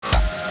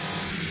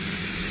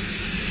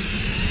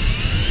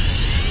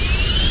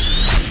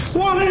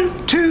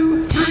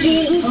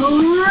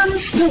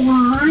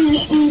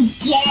Armstrong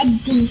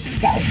Getty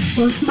Show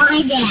with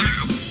my dad,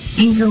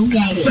 Armstrong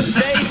Getty.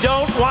 They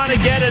don't want to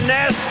get a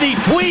nasty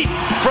tweet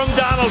from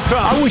Donald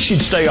Trump. I wish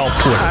he'd stay off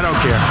Twitter. I don't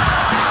care.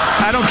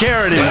 I don't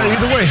care anymore.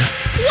 Either way.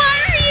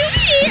 Why are you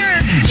here?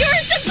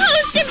 You're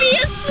supposed to be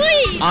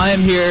asleep. I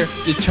am here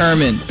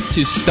determined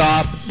to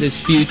stop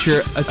this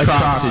future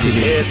atrocity.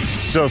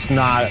 It's just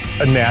not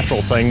a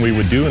natural thing we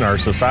would do in our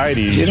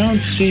society. You don't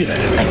see that.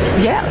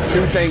 Yes.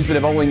 Two things that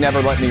have only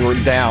never let me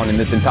down in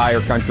this entire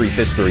country's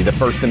history: the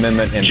First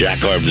Amendment and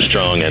Jack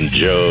Armstrong and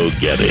Joe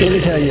Getty. Let me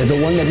tell you, the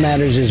one that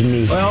matters is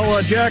me.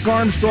 Well, Jack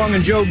Armstrong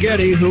and Joe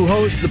Getty, who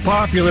host the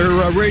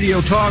popular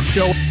radio talk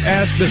show,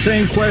 asked the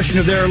same question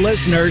of their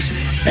listeners,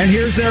 and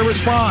here's their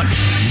response.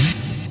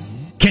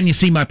 Can you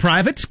see my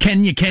privates?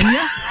 Can you? Can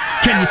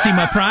you see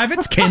my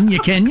privates? Can you?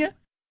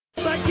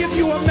 I give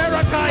you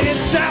America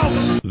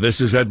itself. This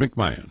is Ed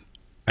McMahon.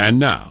 And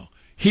now,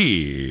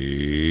 here's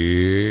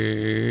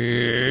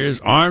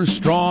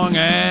Armstrong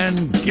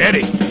and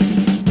Getty.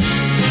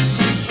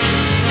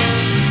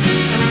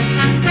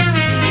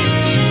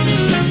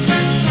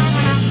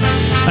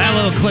 That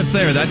little clip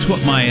there, that's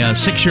what my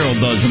 6-year-old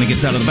does when he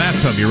gets out of the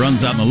bathtub. He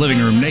runs out in the living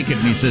room naked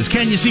and he says,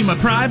 "Can you see my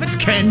privates?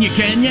 Can you?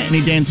 And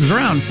he dances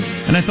around.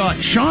 And I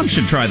thought Sean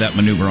should try that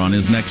maneuver on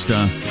his next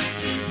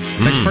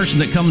person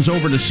that comes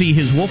over to see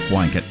his wolf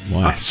blanket.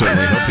 Well, I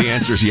certainly hope the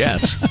answer is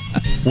yes.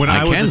 When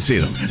I can see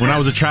them. When I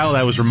was a child,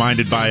 I was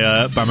reminded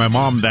by my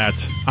mom that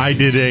I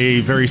did a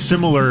very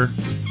similar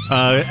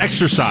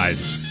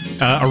exercise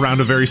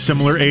around a very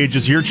similar age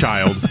as your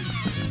child.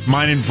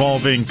 Mine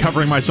involving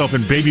covering myself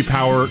in baby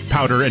powder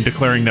and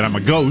declaring that I'm a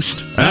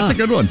ghost. That's a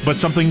good one. But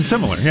something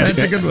similar. Yeah, that's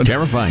a good one.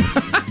 Terrifying.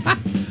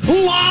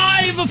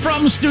 Live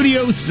from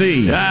Studio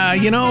C.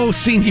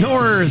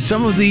 Senor,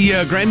 some of the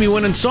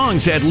Grammy-winning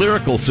songs had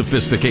lyrical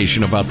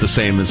sophistication about the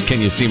same as "Can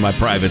you see my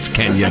privates?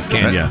 Can you?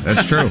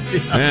 That's true.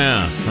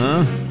 Yeah.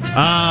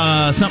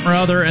 Huh? Something or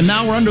other. And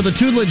now we're under the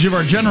tutelage of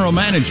our general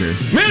manager.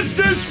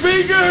 Mr.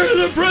 Speaker,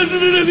 the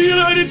President of the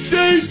United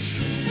States.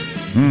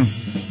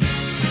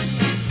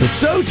 The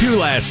SOTU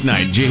last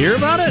night. Did you hear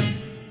about it?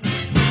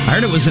 I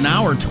heard it was an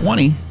hour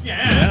 20.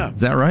 Yeah.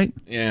 Is that right?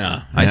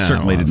 Yeah. I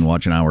certainly didn't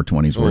watch an hour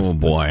 20's worth. Oh,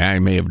 boy. I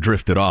may have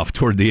drifted off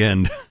toward the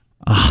end.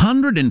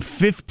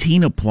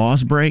 115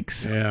 applause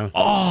breaks. Yeah.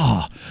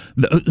 Oh,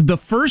 the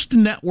first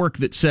network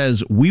that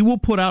says we will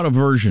put out a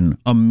version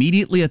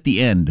immediately at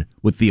the end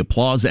with the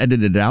applause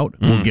edited out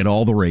will get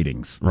all the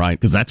ratings. Right.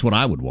 Because that's what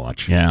I would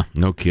watch. Yeah,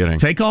 no kidding.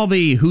 Take all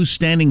the who's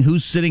standing,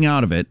 who's sitting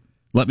out of it.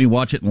 Let me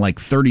watch it in like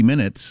 30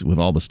 minutes with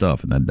all the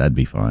stuff, and that'd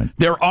be fine.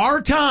 There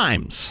are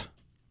times,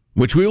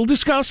 which we will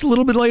discuss a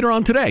little bit later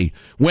on today,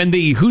 when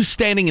the who's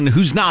standing and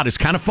who's not is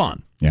kind of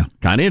fun. Yeah.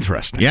 Kind of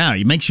interesting. Yeah,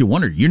 it makes you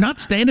wonder. You're not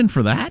standing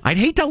for that? I'd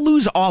hate to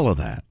lose all of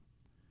that.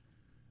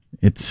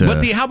 It's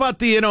But how about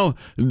the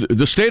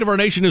state of our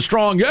nation is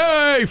strong,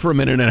 yay, for a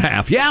minute and a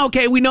half. Yeah,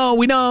 okay, we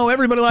know.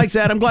 Everybody likes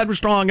that. I'm glad we're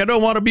strong. I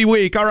don't want to be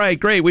weak. All right,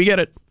 great, we get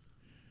it.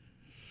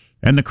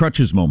 And the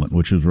crutches moment,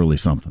 which was really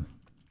something.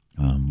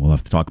 We'll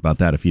have to talk about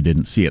that if you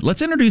didn't see it.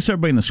 Let's introduce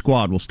everybody in the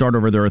squad. We'll start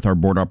over there with our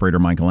board operator,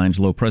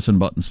 Michelangelo, pressing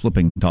buttons,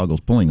 flipping toggles,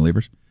 pulling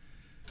levers.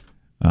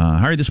 How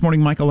are you this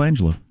morning,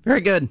 Michelangelo?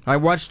 Very good. I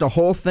watched the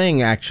whole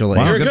thing, actually.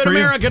 Wow, you're a good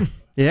American.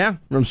 Yeah,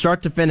 from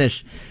start to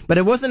finish. But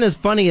it wasn't as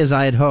funny as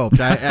I had hoped.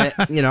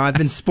 I've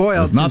been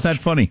spoiled. It's not that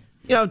funny.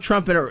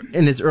 Trump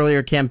in his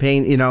earlier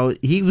campaign,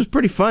 he was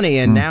pretty funny,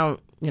 and now,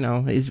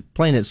 he's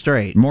playing it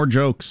straight. More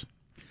jokes.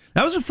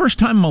 That was the first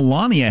time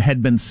Melania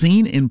had been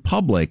seen in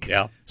public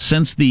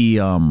since the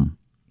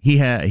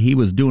he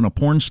was doing a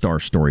porn star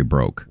story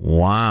broke.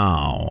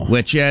 Wow.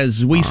 Which,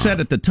 as we said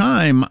at the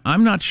time,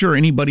 I'm not sure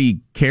anybody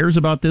cares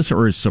about this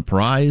or is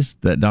surprised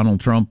that Donald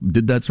Trump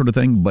did that sort of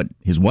thing, but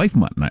his wife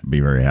might not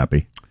be very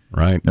happy.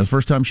 Right. That's the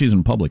first time she's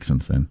in public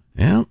since then.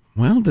 Yeah.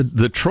 Well,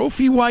 the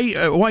trophy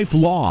wife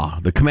law,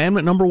 the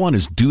commandment number 1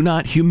 is do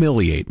not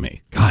humiliate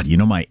me. God,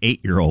 my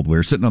 8-year-old, we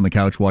were sitting on the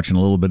couch watching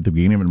a little bit at the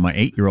beginning of it, and my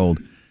 8-year-old,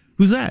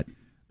 who's that?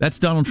 That's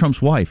Donald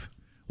Trump's wife.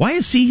 Why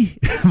is he,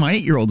 my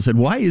 8-year-old said,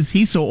 why is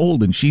he so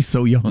old and she's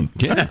so young?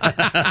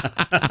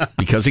 Yeah.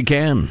 Because he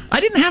can. I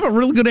didn't have a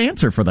real good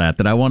answer for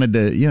that I wanted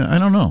to, I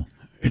don't know.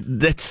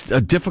 That's a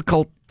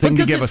difficult thing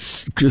to give a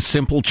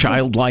simple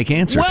childlike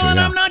answer to. Well, and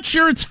I'm not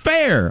sure it's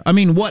fair. I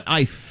mean, what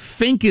I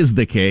think is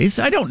the case,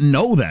 I don't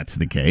know that's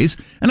the case,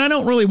 and I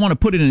don't really want to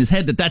put it in his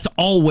head that that's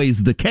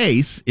always the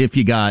case if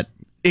you got...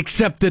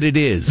 Except that it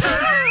is.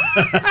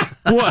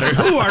 What?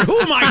 Who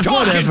am I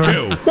talking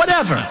to?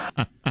 Whatever.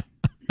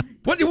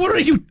 What are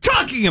you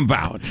talking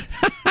about?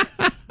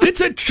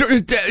 It's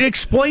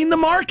explain the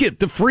market,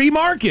 the free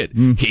market.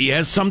 He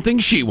has something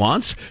she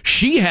wants.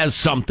 She has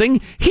something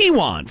he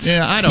wants.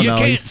 Yeah, I don't know.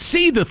 You can't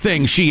see the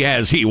thing she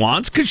has he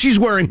wants because she's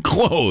wearing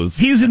clothes.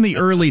 He's in the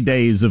early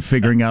days of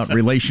figuring out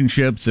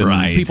relationships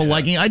and people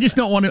liking. I just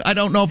don't want to. I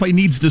don't know if he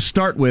needs to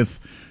start with,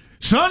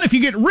 son, if you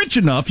get rich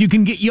enough, you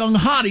can get young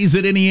hotties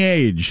at any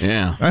age.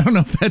 Yeah. I don't know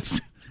if that's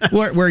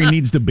where he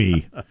needs to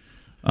be.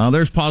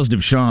 There's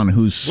positive Sean,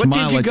 whose smile What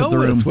did you lights go up the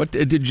room. with? What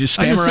did you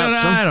stammer out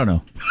some? I don't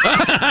know.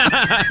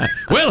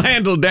 Well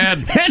handled, Dad.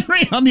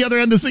 Henry, on the other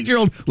end, the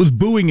 6-year-old, was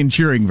booing and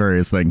cheering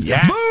various things.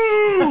 Yes.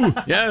 Boo!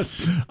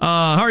 Yes.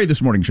 How are you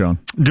this morning, Sean?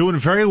 Doing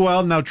very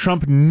well. Now,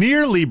 Trump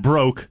nearly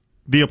broke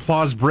the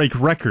applause break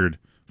record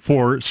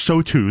for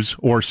SOTUs,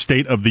 or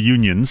State of the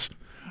Unions.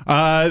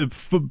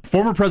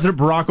 Former President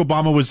Barack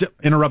Obama was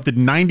interrupted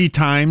 90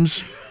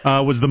 times,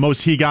 was the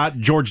most he got.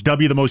 George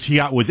W., the most he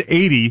got was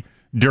 80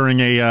 during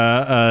a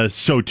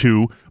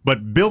SOTU.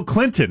 But Bill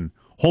Clinton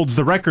holds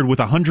the record with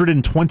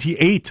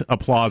 128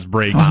 applause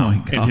breaks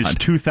in his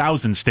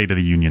 2000 State of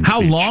the Union speech. How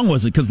long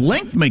was it? Because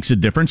length makes a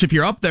difference. If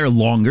you're up there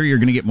longer, you're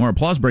going to get more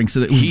applause breaks.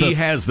 He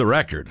has the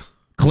record.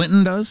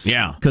 Clinton does?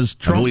 Yeah. Because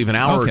Trump, I believe an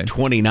hour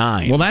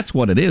 29. Well, that's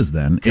what it is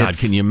then. God,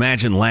 can you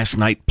imagine last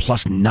night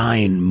plus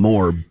 9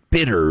 more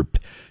bitter,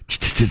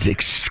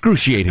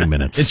 excruciating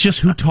minutes? It's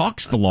just who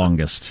talks the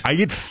longest. I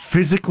get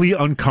physically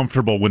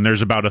uncomfortable when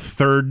there's about a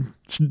third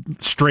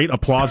straight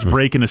applause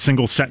break in a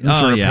single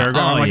sentence or a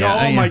paragraph. I'm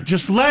like, my,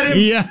 just let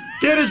him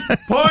get his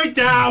point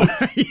out.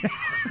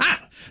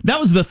 That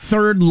was the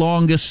third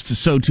longest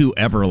SOTU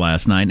ever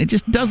last night. It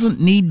just doesn't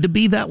need to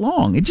be that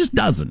long. It just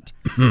doesn't.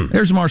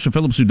 There's Marshall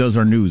Phillips, who does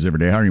our news every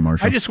day. How are you,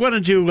 Marshall? I just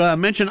wanted to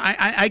mention,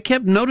 I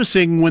kept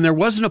noticing when there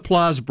was an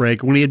applause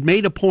break, when he had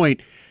made a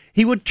point,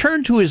 he would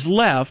turn to his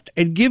left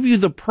and give you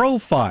the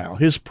profile,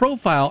 his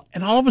profile,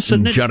 and all of a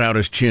sudden... jut out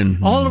his chin.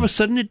 All of a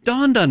sudden it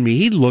dawned on me,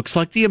 he looks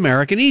like the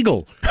American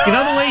eagle. You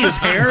know the way his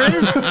hair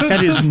is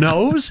and his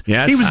nose?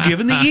 Yes. He was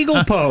given the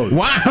eagle pose.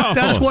 Wow.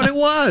 That's what it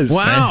was.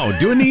 Wow,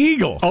 doing the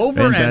eagle.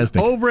 Over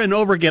and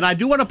over again. I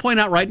do want to point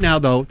out right now,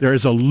 though, there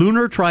is a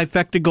lunar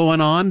trifecta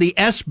going on. The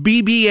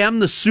SBBM,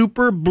 the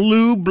Super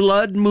Blue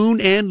Blood Moon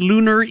and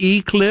Lunar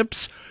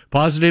Eclipse.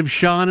 Positive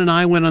Sean and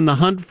I went on the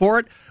hunt for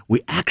it.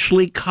 We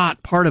actually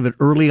caught part of it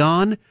early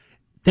on.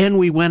 Then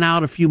we went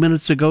out a few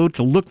minutes ago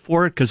to look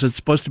for it because it's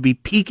supposed to be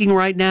peaking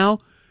right now,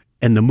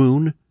 and the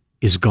moon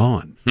is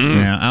gone.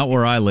 Yeah, out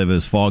where I live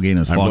is foggy and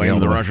it's foggy. I blame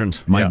the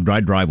Russians. My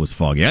drive was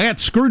foggy. I got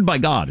screwed by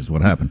God is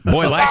what happened.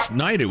 Boy, last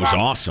night it was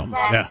awesome.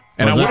 Yeah.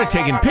 And I would have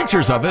taken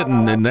pictures of it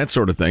and that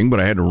sort of thing, but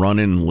I had to run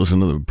in and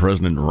listen to the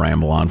president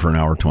ramble on for an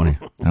hour 20.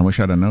 I wish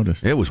I'd have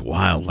noticed. It was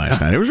wild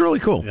last night. It was really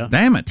cool. Yeah.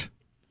 Damn it.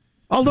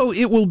 Although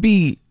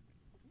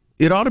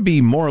it ought to be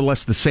more or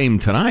less the same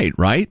tonight,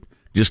 right?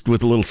 Just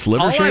with a little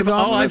sliver shave on.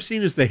 All I've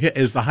seen is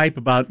the hype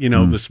about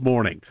this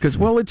morning. Because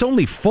it's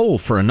only full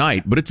for a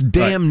night, but it's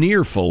damn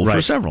near full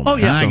for several nights. Oh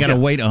yeah, I got to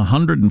wait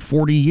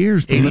 140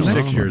 years. To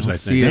 86 years, I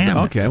think. Damn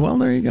it. Okay, well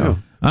there you go.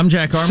 I'm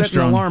Jack Armstrong.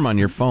 Set an alarm on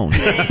your phone.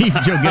 He's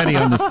Joe Getty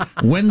on this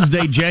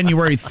Wednesday,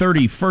 January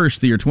 31st,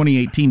 the year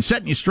 2018.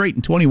 Setting you straight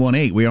in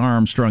 21.8. We are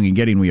Armstrong and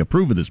Getty, and we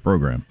approve of this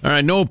program. All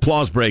right, no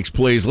applause breaks,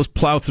 please. Let's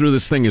plow through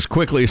this thing as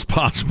quickly as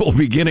possible,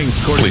 beginning...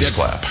 Please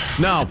clap.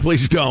 No,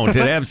 please don't.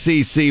 At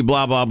FCC,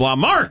 blah, blah, blah.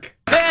 Mark!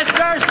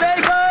 Mr.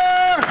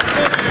 Speaker,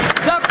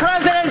 the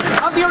President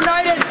of the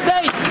United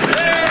States.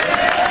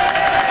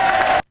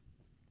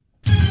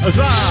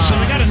 So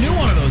we got a new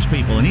one of those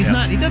people, and he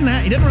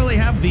didn't really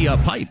have the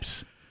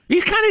pipes.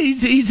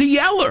 He's a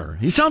yeller.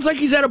 He sounds like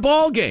he's at a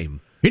ball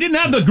game. He didn't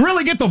have the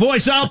really get the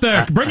voice out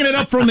there, bringing it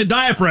up from the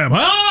diaphragm.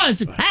 It's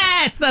the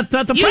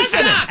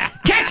president.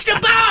 Catch the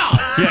ball!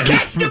 Yeah,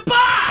 Catch the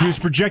ball! He was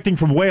projecting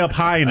from way up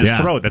high in his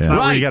throat. That's not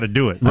where you got to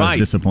do it. I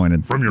was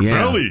disappointed. From your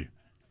belly.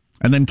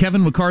 And then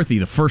Kevin McCarthy,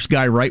 the first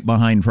guy right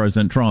behind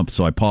President Trump.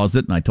 So I paused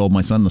it and I told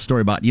my son the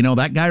story about,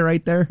 that guy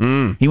right there?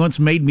 He once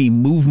made me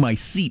move my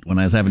seat when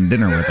I was having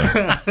dinner with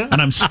him.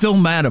 And I'm still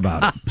mad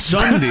about it.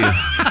 Sunday.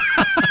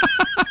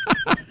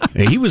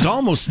 He was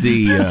almost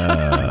the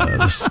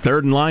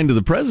third in line to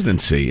the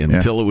presidency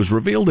until it was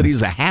revealed that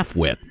he's a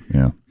half-wit.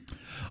 Yeah.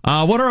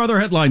 What are other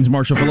headlines,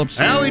 Marshall Phillips?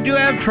 Well, we do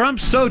have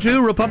Trump's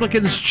SOTU.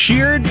 Republicans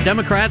cheered.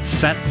 Democrats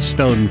sat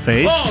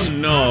stone-faced. Oh,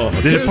 no.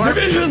 The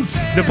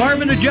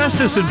Department of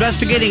Justice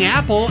investigating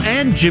Apple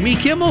and Jimmy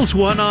Kimmel's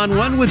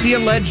one-on-one with the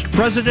alleged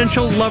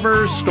presidential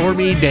lover,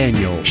 Stormy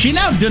Daniels. She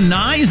now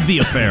denies the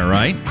affair,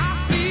 right?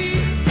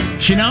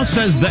 She now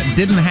says that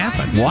didn't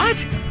happen.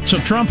 What? So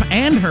Trump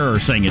and her are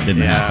saying it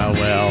didn't happen.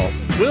 Well,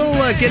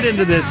 we'll get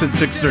into this at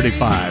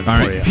 6:35. All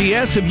right.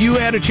 P.S. Have you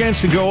had a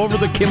chance to go over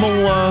the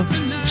Kimmel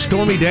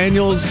Stormy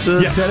Daniels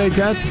yes.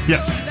 tat-a-tat?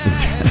 Yes.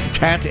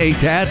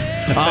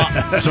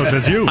 Tat-a-tat? So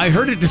says you. I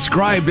heard it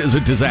described as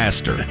a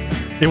disaster.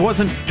 It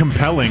wasn't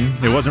compelling.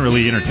 It wasn't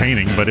really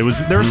entertaining, but there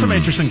was some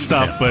interesting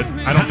stuff, but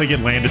I don't think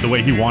it landed the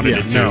way he wanted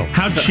it to. No.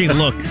 How'd she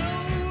look?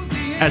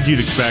 As you'd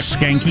expect.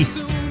 Skanky?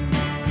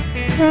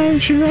 I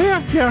Looks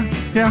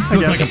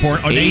guess.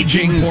 like an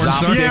aging porn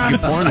star.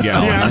 Porn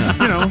gal.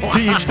 Yeah, to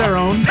each their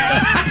own.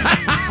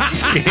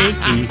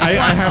 Skanky.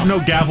 I have no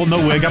gavel, no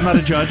wig. I'm not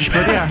a judge,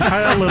 but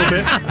a little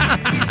bit.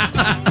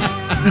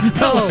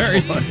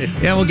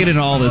 Yeah, we'll get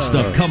into all this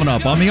stuff coming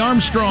up on the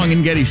Armstrong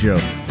and Getty Show.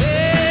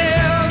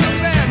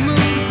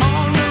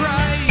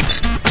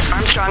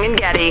 Armstrong and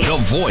Getty. The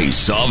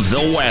voice of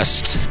the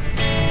West.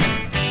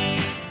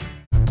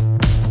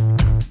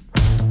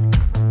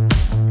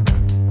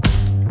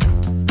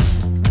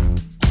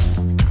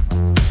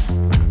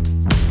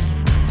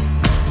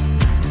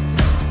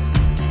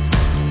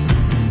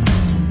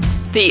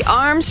 The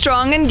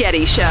Armstrong and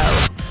Getty Show.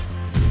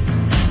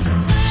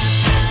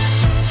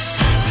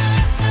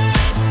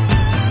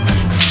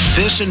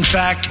 This, in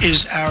fact,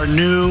 is our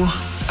new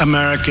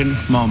American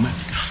moment.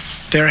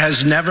 There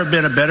has never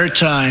been a better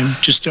time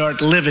to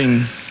start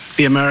living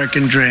the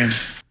American dream.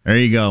 There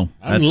you go.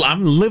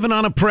 I'm living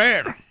on a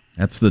prayer.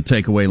 That's the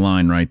takeaway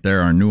line right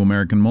there, our new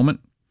American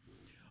moment.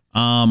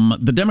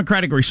 The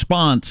Democratic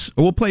response,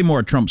 we'll play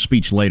more Trump's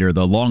speech later,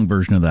 the long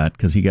version of that,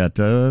 because he got,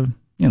 it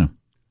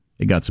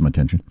got some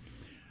attention.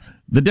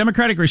 The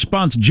Democratic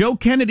response, Joe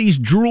Kennedy's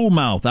drool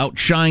mouth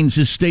outshines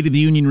his State of the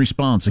Union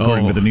response,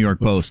 according to the New York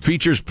Post.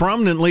 Features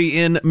prominently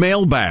in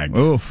Mailbag.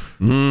 Oof.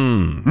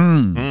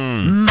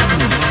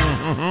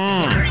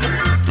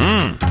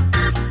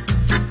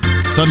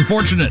 It's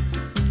unfortunate.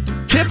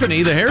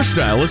 Tiffany, the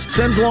hairstylist,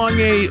 sends along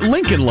a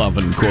Lincoln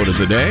lovin' quote of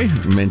the day.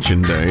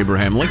 Mentioned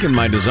Abraham Lincoln,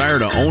 my desire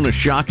to own a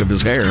shock of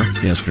his hair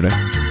yesterday.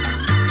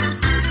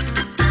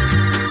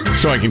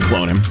 So I can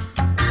clone him.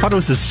 I thought it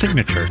was his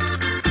signature.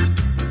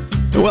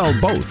 Well,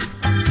 both.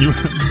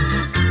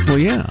 Well,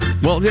 yeah.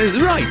 Well,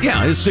 right,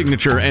 yeah, his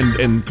signature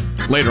and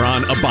later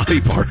on a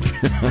body part.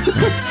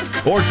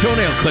 Or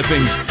toenail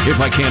clippings if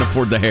I can't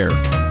afford the hair.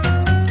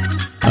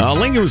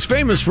 Lincoln was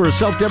famous for a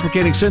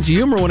self-deprecating sense of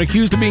humor. When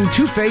accused of being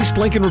two-faced,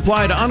 Lincoln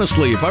replied,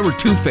 honestly, if I were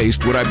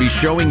two-faced, would I be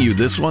showing you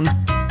this one?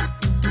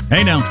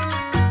 Hey, now.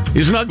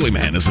 He's an ugly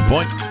man, is the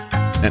point.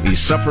 And he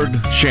suffered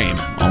shame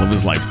all of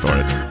his life for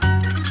it.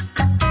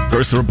 Of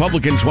course, the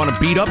Republicans want to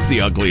beat up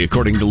the ugly,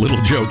 according to little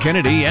Joe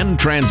Kennedy, and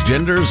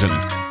transgenders,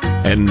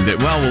 and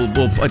we'll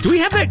do we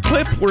have that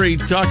clip where he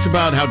talks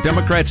about how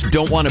Democrats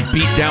don't want to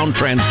beat down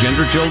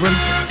transgender children?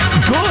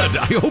 Good!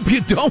 I hope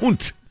you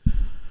don't!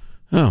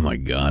 Oh, my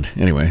God.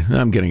 Anyway,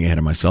 I'm getting ahead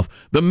of myself.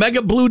 The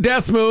mega blue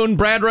death moon.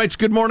 Brad writes,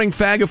 good morning,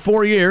 fag of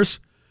 4 years.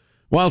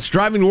 Whilst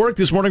driving to work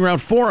this morning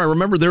around 4, I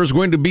remembered there was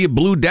going to be a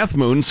blue death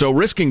moon, so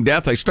risking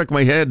death, I stuck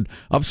my head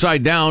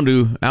upside down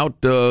to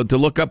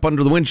look up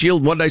under the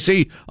windshield. What did I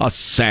see? A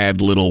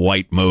sad little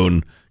white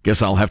moon.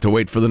 Guess I'll have to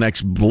wait for the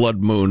next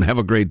blood moon. Have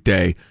a great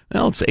day.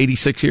 Well, it's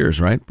 86 years,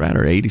 right, Brad?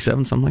 Or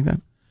 87, something like that?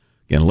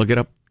 Again, look it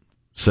up.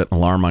 Set an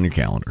alarm on your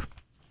calendar.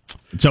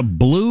 It's a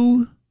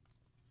blue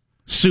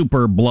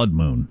super blood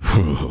moon. It's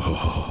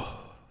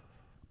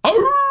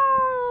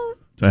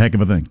a heck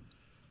of a thing.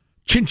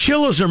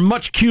 Chinchillas are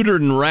much cuter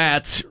than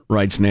rats,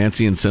 writes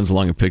Nancy and sends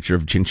along a picture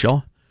of a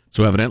chinchilla.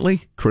 So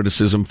evidently,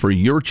 criticism for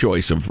your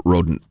choice of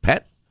rodent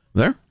pet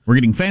there. We're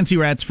getting fancy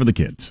rats for the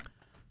kids.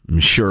 I'm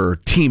sure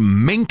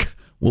Team Mink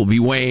will be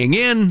weighing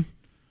in,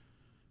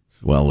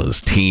 as well as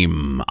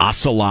Team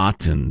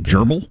Ocelot and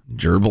Gerbil.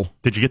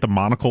 Did you get the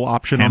monocle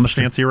option on the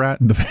fancy rat?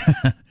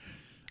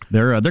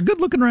 They're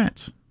good-looking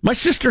rats. My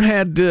sister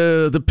had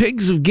the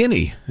pigs of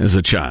Guinea as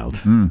a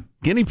child.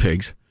 Guinea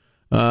pigs.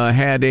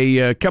 Had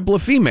a couple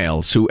of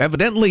females who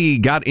evidently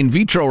got in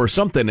vitro or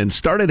something and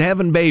started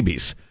having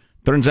babies.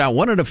 Turns out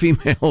one of the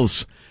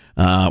females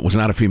was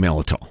not a female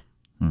at all.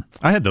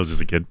 I had those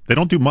as a kid. They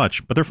don't do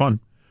much, but they're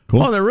fun.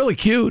 Cool. Oh, they're really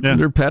cute. Yeah.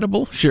 They're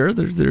pettable. Sure,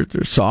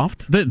 they're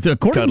soft.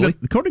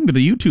 According to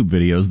the YouTube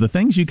videos, the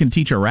things you can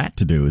teach a rat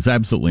to do is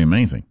absolutely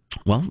amazing.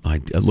 Well, I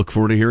look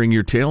forward to hearing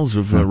your tales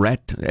of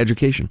rat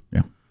education.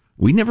 Yeah,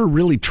 we never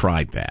really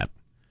tried that,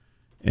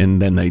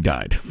 and then they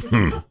died.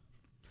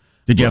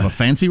 Did you have a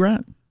fancy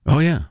rat? Oh,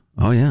 yeah.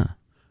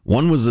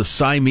 One was a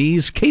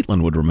Siamese.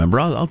 Caitlin would remember.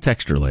 I'll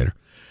text her later.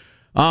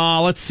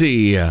 Let's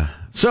see.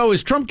 So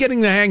is Trump getting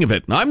the hang of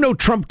it? I'm no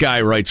Trump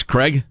guy, writes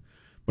Craig,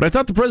 but I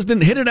thought the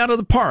president hit it out of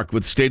the park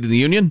with the State of the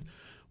Union.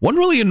 One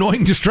really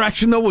annoying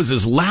distraction, though, was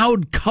his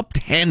loud, cupped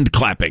hand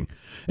clapping.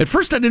 At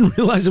first, I didn't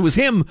realize it was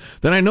him.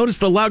 Then I noticed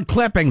the loud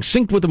clapping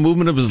synced with the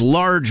movement of his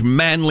large,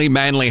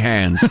 manly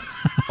hands.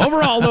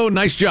 Overall, though,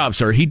 nice job,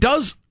 sir. He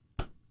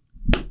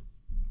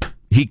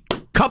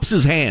cups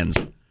his hands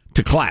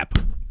to clap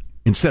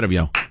instead of,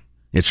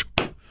 it's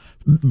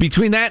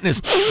between that and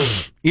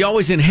his, he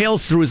always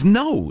inhales through his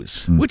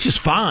nose, which is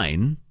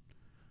fine.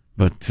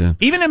 But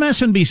even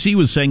MSNBC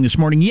was saying this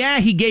morning,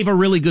 he gave a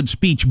really good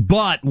speech,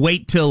 but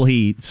wait till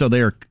so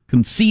they're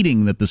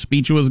conceding that the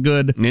speech was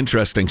good.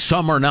 Interesting.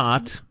 Some are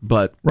not,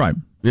 but right.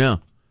 Yeah,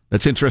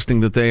 that's interesting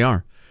that they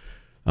are.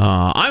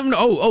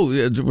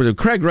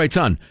 Craig writes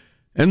on.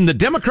 And the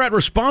Democrat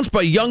response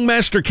by young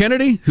Master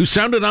Kennedy, who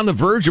sounded on the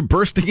verge of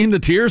bursting into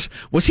tears,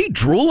 was he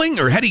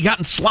drooling or had he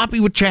gotten sloppy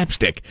with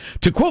chapstick?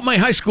 To quote my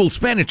high school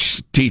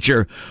Spanish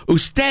teacher,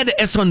 usted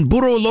es un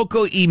burro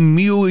loco y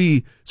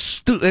muy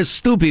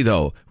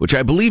estúpido, which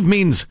I believe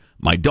means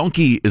my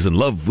donkey is in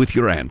love with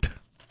your aunt.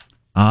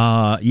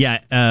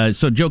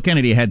 So Joe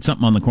Kennedy had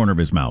something on the corner of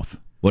his mouth.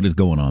 What is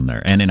going on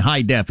there? And in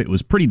high def, it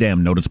was pretty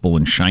damn noticeable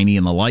and shiny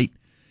in the light.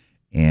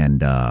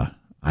 And I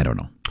don't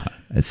know.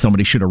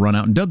 Somebody should have run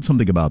out and done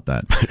something about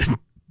that.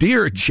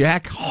 Dear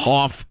Jack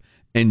Hoff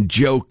and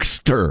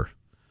Jokester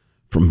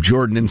from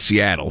Jordan in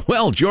Seattle.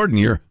 Well, Jordan,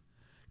 your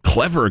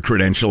clever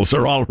credentials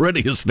are already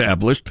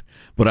established,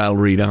 but I'll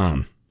read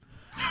on.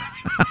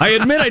 I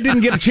admit I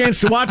didn't get a chance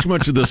to watch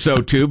much of the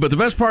SOTU, but the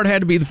best part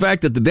had to be the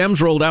fact that the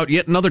Dems rolled out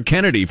yet another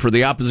Kennedy for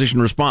the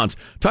opposition response.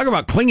 Talk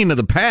about clinging to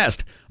the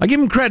past. I give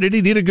him credit.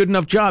 He did a good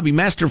enough job. He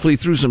masterfully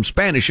threw some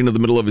Spanish into the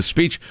middle of his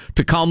speech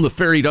to calm the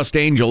fairy dust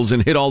angels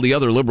and hit all the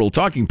other liberal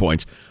talking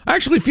points. I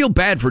actually feel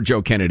bad for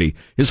Joe Kennedy.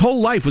 His whole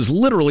life was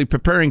literally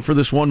preparing for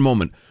this one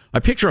moment. I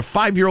picture a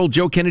 5-year-old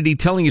Joe Kennedy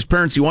telling his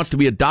parents he wants to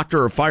be a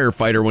doctor or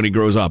firefighter when he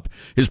grows up.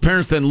 His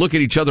parents then look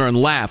at each other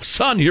and laugh.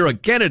 Son, you're a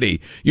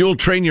Kennedy. You'll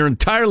train your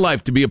entire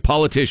life to be a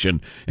politician.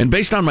 And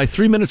based on my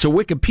 3 minutes of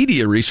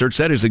Wikipedia research,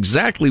 that is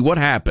exactly what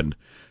happened.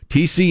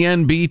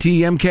 TCN,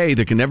 BTMK,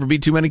 there can never be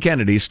too many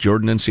Kennedys,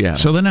 Jordan and Seattle.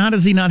 So then how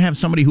does he not have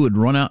somebody who would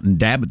run out and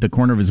dab at the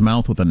corner of his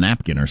mouth with a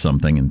napkin or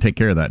something and take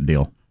care of that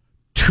deal?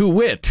 To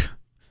wit,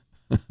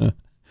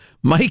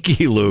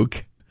 Mikey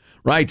Luke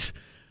writes,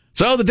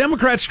 so the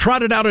Democrats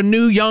trotted out a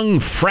new,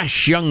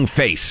 fresh young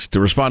face to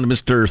respond to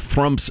Mr.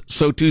 Thrump's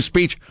SOTU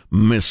speech.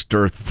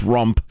 Mr.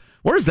 Thrump.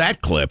 Where's that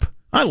clip?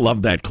 I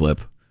love that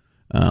clip.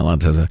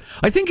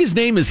 I think his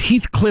name is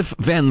Heathcliff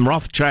Van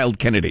Rothschild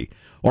Kennedy,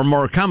 or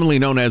more commonly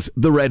known as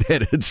the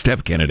Red-Headed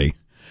Step Kennedy.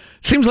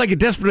 Seems like a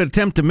desperate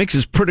attempt to mix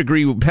his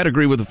pedigree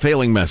with a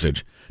failing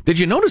message. Did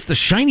you notice the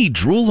shiny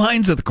drool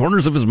lines at the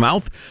corners of his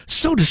mouth?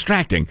 So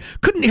distracting.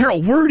 Couldn't hear a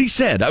word he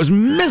said. I was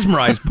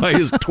mesmerized by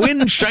his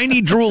twin shiny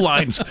drool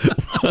lines.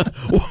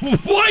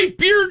 Wipe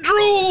your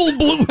drool,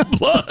 blue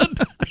blood.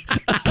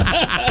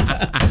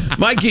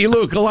 Mikey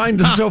Luke, a line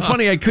that's so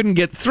funny I couldn't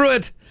get through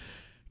it.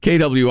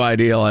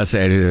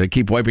 KWIDLS,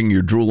 keep wiping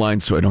your drool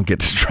lines so I don't get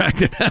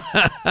distracted. God,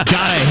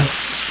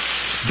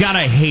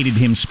 I hated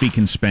him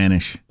speaking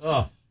Spanish.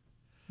 Oh.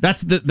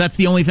 That's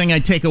the only thing I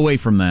take away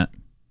from that.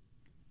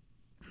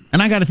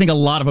 And I got to think a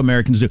lot of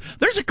Americans do.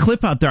 There's a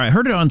clip out there. I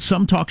heard it on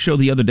some talk show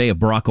the other day of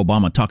Barack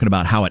Obama talking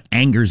about how it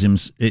angers him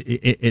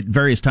at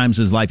various times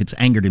in his life. It's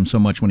angered him so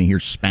much when he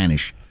hears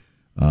Spanish,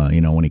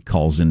 when he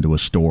calls into a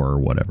store or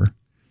whatever.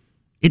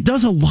 It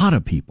does a lot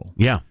of people.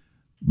 Yeah.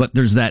 But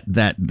there's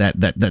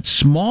that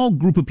small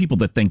group of people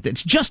that think that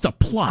it's just a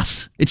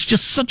plus. It's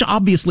just such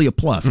obviously a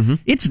plus. Mm-hmm.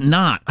 It's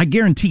not, I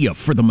guarantee you,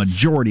 for the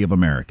majority of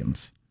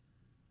Americans.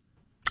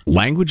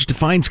 Language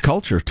defines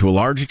culture to a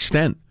large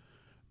extent.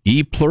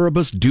 E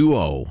pluribus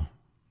duo.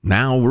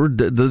 Now we're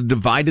the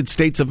divided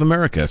states of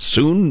America.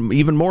 Soon,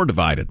 even more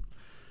divided.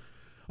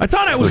 I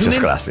thought I was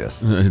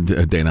gracias.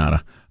 De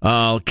nada.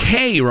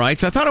 Kay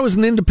writes, I thought I was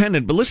an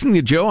independent, but listening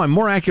to Joe, I'm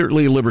more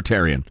accurately a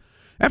libertarian.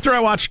 After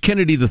I watched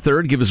Kennedy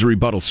III give his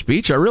rebuttal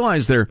speech, I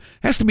realized there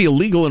has to be a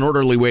legal and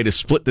orderly way to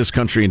split this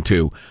country in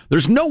two.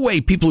 There's no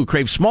way people who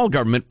crave small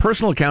government,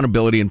 personal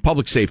accountability, and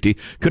public safety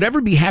could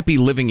ever be happy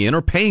living in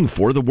or paying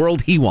for the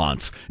world he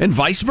wants, and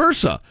vice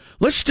versa.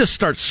 Let's just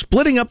start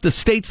splitting up the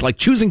states like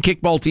choosing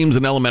kickball teams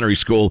in elementary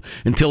school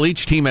until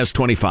each team has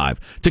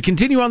 25. To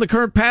continue on the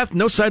current path,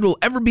 no side will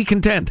ever be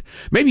content.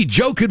 Maybe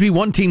Joe could be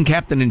one team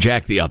captain and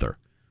Jack the other.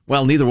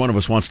 Well, neither one of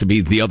us wants to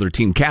be the other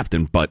team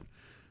captain, but...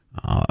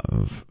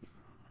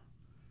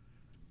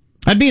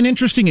 That'd be an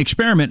interesting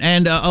experiment,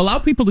 and allow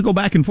people to go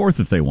back and forth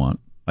if they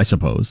want, I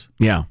suppose.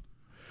 Yeah.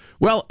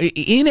 Well,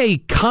 in a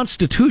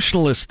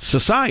constitutionalist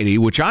society,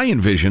 which I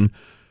envision,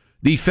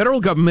 the federal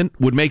government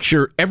would make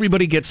sure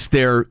everybody gets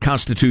their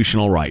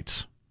constitutional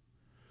rights.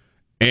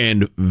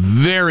 And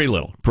very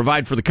little.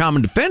 Provide for the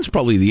common defense,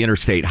 probably the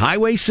interstate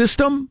highway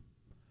system,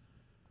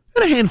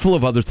 and a handful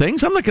of other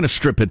things. I'm not going to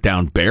strip it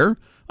down bare.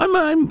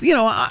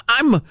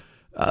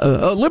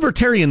 A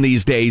libertarian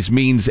these days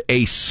means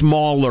a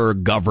smaller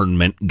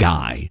government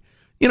guy.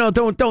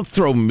 Don't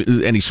throw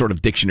any sort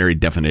of dictionary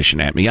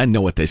definition at me. I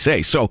know what they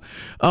say. So,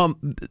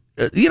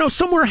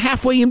 somewhere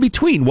halfway in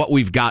between what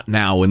we've got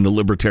now in the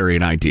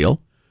libertarian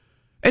ideal.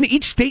 And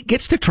each state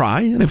gets to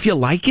try. And if you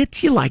like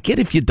it, you like it.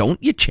 If you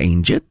don't, you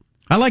change it.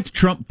 I liked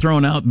Trump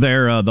throwing out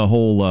there the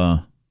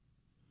whole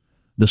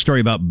the story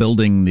about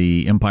building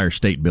the Empire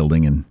State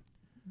Building in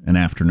an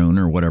afternoon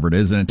or whatever it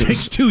is, and it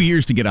takes 2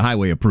 years to get a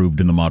highway approved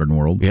in the modern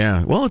world.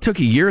 Yeah, well, it took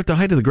a year at the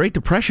height of the Great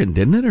Depression,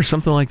 didn't it, or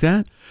something like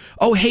that?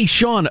 Oh, hey,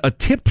 Sean, a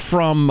tip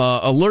from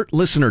alert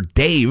listener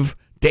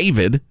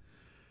David.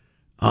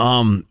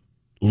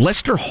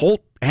 Lester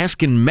Holt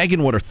asking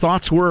Megan what her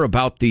thoughts were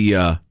about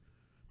the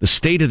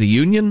State of the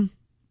Union,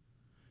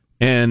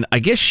 and I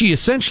guess she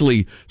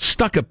essentially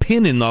stuck a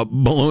pin in the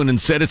balloon and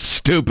said it's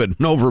stupid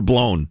and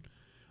overblown.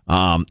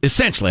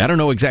 Essentially, I don't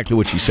know exactly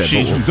what she said.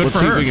 But let's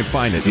see if we can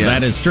find it. Yeah.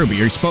 That is true,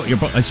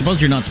 but I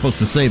suppose you're not supposed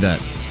to say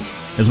that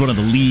as one of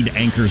the lead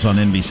anchors on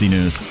NBC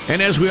News.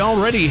 And as we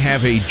already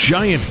have a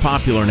giant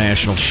popular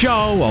national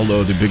show,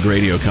 although the big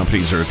radio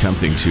companies are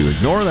attempting to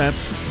ignore that,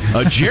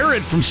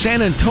 Jared from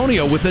San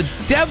Antonio with a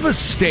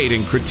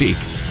devastating critique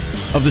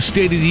of the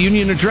State of the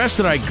Union address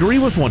that I agree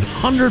with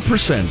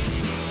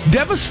 100%.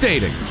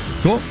 Devastating.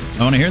 Cool.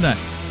 I want to hear that.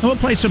 And we'll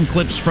play some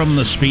clips from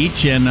the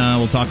speech, and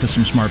we'll talk to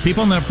some smart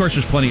people. And then, of course,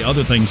 there's plenty of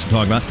other things to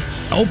talk about.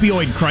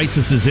 Opioid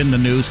crisis is in the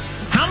news.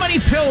 How many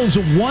pills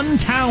one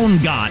town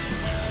got?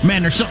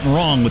 Man, there's something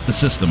wrong with the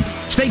system.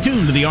 Stay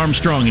tuned to the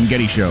Armstrong and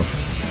Getty Show.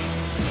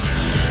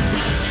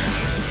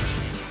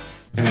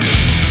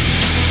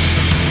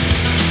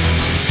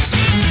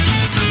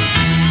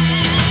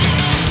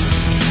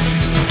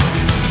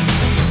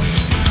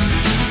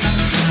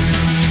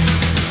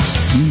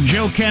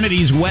 Joe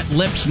Kennedy's wet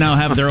lips now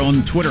have their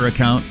own Twitter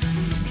account.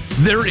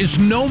 There is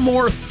no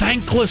more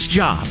thankless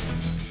job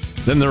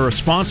than the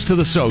response to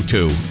the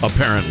SOTU,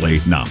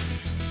 apparently. No.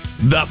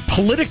 The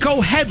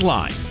Politico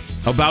headline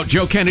about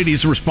Joe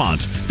Kennedy's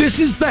response. This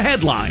is the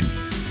headline.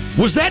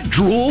 Was that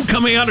drool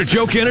coming out of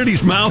Joe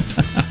Kennedy's mouth?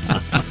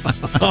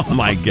 Oh,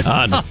 my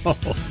God.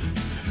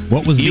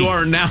 What was You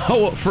are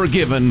now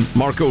forgiven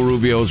Marco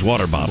Rubio's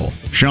water bottle.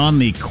 Sean,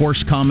 the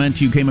coarse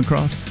comment you came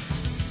across?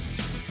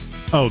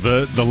 Oh,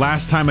 the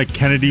last time a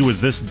Kennedy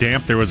was this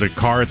damp, there was a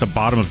car at the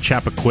bottom of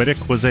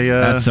Chappaquiddick. Was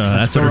That's a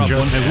rough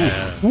one.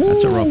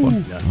 That's a rough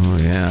one. Oh,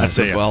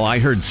 yeah. Well, I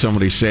heard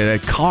somebody say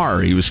that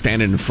car he was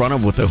standing in front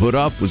of with the hood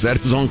up, was that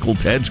his Uncle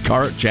Ted's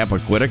car at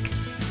Chappaquiddick?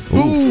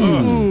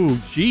 Ooh,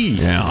 geez.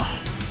 Yeah.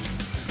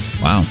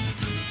 Wow.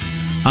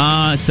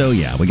 So,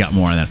 yeah, we got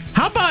more on that.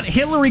 How about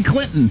Hillary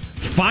Clinton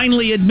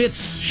finally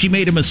admits she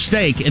made a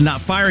mistake in not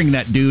firing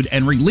that dude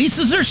and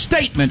releases her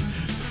statement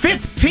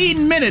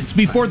 15 minutes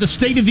before the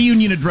State of the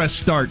Union address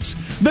starts?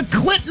 The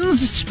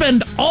Clintons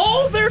spend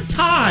all their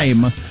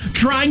time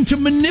trying to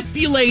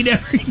manipulate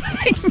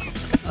everything.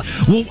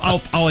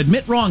 Well, I'll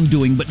admit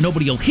wrongdoing, but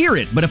nobody will hear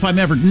it. But if I'm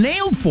ever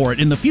nailed for it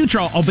in the future,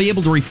 I'll be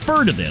able to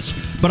refer to this.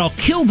 But I'll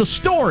kill the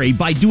story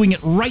by doing it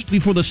right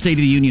before the State of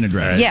the Union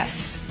address.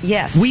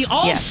 Yes. We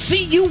all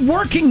see you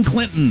working,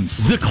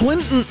 Clintons. The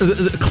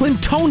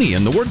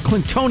Clintonian, the word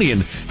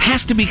Clintonian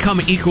has to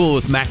become equal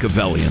with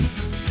Machiavellian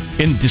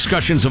in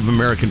discussions of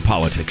American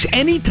politics.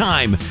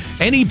 Anytime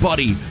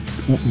anybody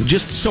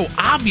just so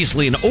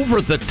obviously and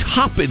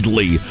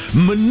over-the-topedly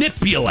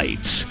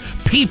manipulates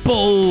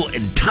people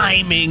and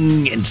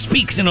timing and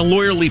speaks in a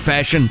lawyerly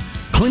fashion,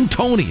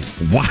 Clintonian.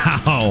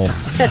 Wow.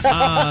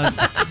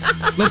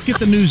 Let's get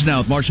the news now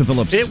with Marshall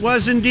Phillips. It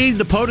was indeed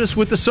the POTUS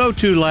with the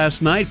SOTU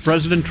last night.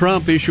 President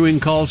Trump issuing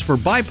calls for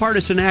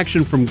bipartisan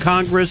action from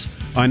Congress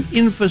on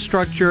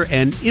infrastructure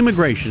and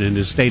immigration in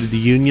his State of the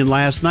Union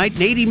last night.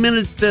 An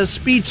 80-minute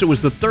speech that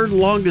was the third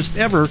longest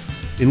ever,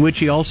 in which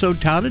he also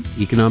touted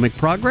economic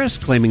progress,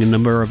 claiming a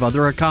number of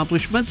other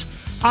accomplishments.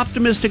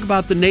 Optimistic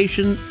about the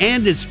nation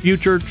and its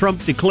future,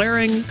 Trump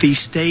declaring, The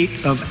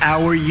state of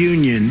our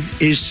union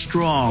is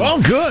strong.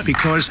 Oh, good.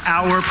 Because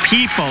our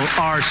people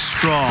are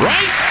strong.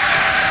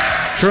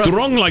 Right?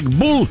 Strong like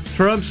bull.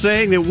 Trump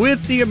saying that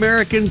with the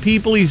American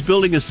people, he's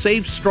building a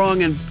safe,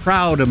 strong, and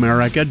proud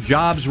America.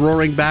 Jobs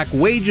roaring back,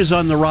 wages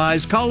on the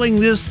rise, calling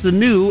this the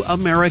new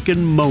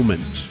American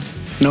moment.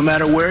 No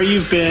matter where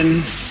you've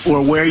been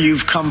or where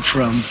you've come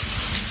from,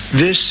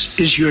 this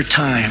is your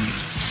time.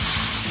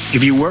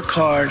 If you work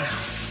hard,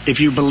 if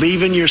you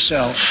believe in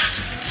yourself,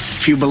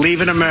 if you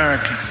believe in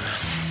America,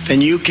 then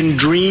you can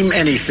dream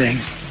anything.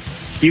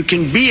 You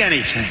can be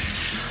anything.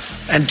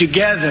 And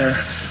together,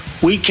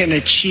 we can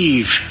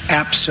achieve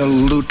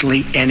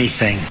absolutely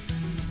anything.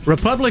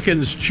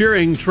 Republicans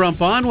cheering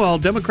Trump on, while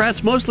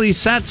Democrats mostly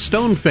sat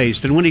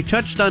stone-faced. And when he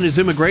touched on his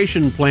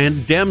immigration plan,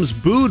 Dems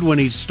booed when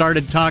he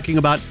started talking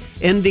about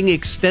ending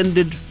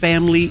extended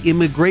family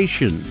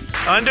immigration.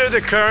 Under the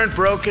current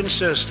broken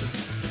system,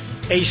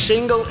 a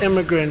single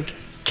immigrant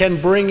can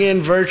bring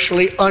in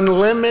virtually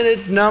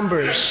unlimited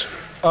numbers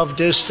of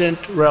distant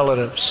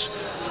relatives.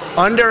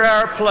 Under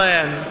our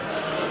plan,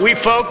 we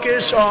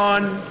focus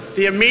on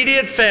the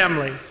immediate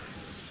family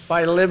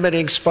by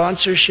limiting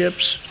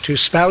sponsorships to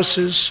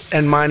spouses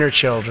and minor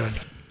children.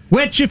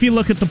 Which, if you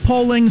look at the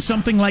polling,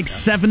 something like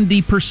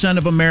 70%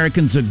 of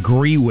Americans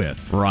agree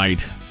with.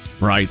 Right.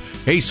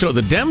 Hey, so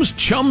the Dems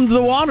chummed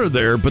the water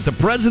there, but the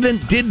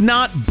president did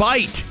not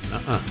bite.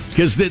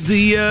 Because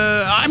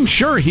I'm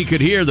sure he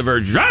could hear the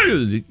version.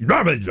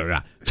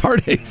 It's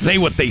hard to say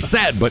what they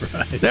said, but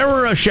there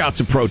were shouts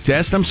of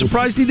protest. I'm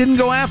surprised he didn't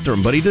go after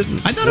him, but he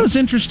didn't. I thought it was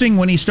interesting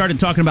when he started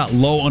talking about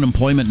low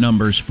unemployment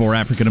numbers for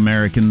African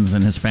Americans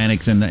and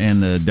Hispanics,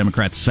 and the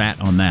Democrats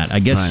sat on that. I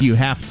guess you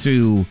have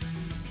to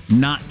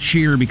not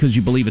cheer because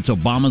you believe it's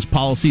Obama's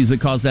policies that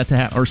caused that to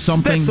happen, or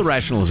something. That's the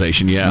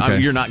rationalization, yeah.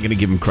 Okay. You're not going to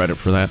give him credit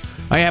for that.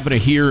 I happen to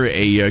hear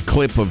a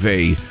clip of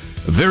a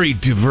very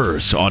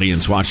diverse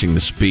audience watching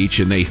the speech,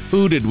 and they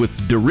hooted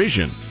with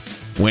derision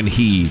when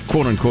he,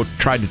 quote-unquote,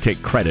 tried to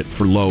take credit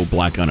for low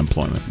black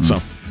unemployment.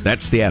 So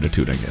that's the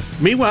attitude, I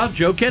guess. Meanwhile,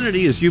 Joe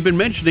Kennedy, as you've been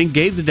mentioning,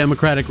 gave the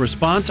Democratic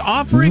response,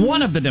 offering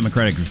one of the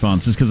Democratic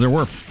responses, because there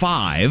were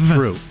 5.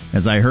 True.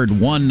 As I heard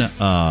one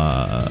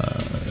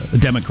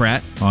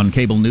Democrat on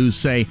cable news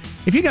say,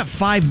 if you got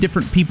 5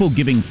 different people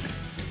giving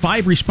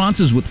 5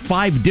 responses with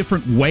 5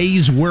 different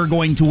ways we're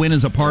going to win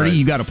as a party,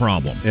 you got a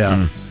problem.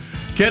 Yeah.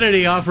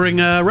 Kennedy offering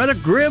a rather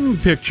grim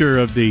picture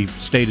of the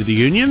State of the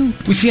Union.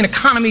 We see an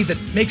economy that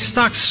makes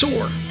stocks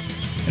soar,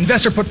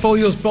 investor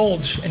portfolios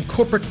bulge, and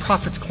corporate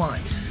profits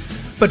climb,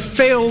 but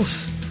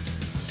fails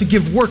to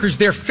give workers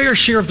their fair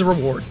share of the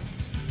reward.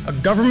 A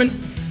government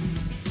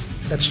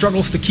that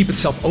struggles to keep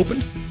itself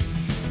open.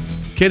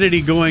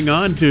 Kennedy going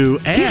on to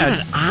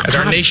add, as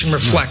our nation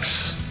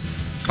reflects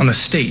on the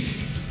state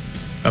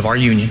of our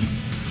union.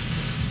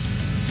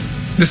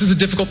 This is a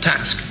difficult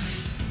task.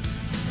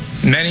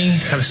 Many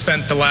have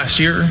spent the last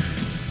year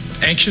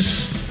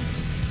anxious,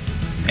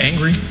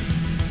 angry,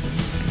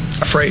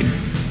 afraid.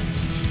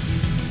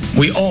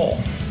 we all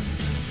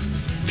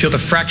feel the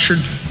fractured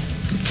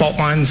fault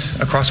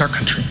lines across our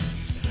country.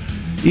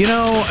 You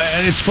know,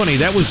 and it's funny,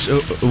 that was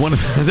one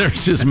of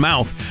there's his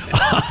mouth.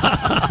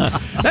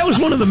 That was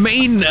one of the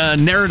main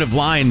narrative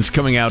lines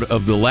coming out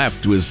of the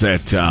left, was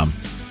that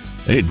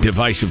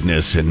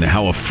divisiveness and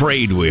how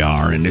afraid we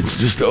are. And it's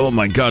just, oh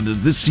my God,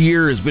 this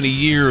year has been a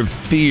year of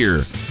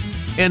fear.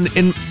 And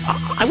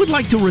I would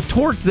like to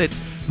retort that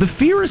the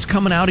fear is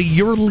coming out of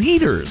your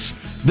leaders.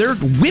 They're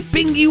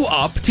whipping you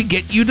up to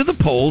get you to the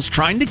polls,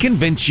 trying to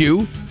convince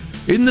you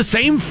in the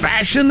same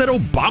fashion that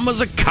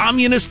Obama's a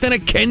communist and a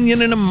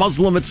Kenyan and a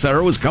Muslim,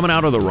 etc., was coming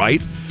out of the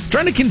right,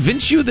 trying to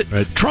convince you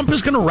that Trump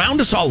is going to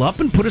round us all up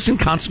and put us in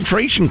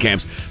concentration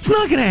camps. It's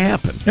not going to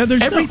happen.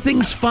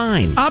 Everything's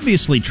fine.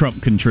 Obviously,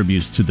 Trump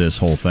contributes to this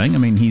whole thing. I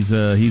mean, he's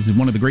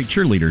one of the great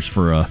cheerleaders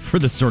for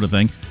this sort of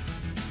thing.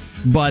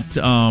 But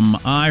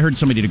I heard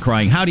somebody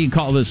decrying, how do you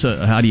call this?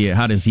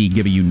 How does he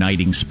give a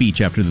uniting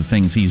speech after the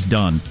things he's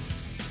done?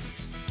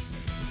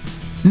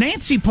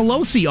 Nancy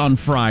Pelosi on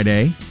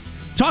Friday,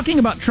 talking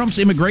about Trump's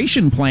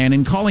immigration plan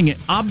and calling it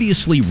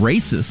obviously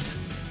racist.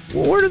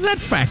 Where does that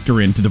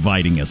factor into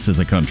dividing us as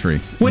a country?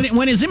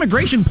 When his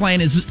immigration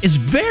plan is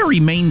very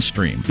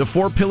mainstream. The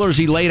 4 pillars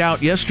he laid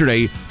out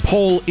yesterday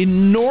poll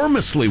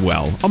enormously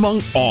well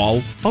among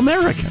all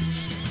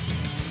Americans.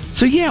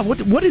 So yeah,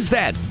 what is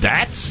that?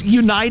 That's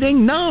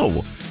uniting?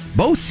 No.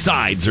 Both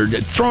sides are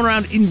thrown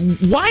around in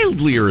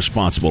wildly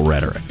irresponsible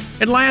rhetoric.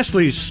 And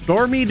lastly,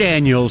 Stormy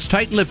Daniels,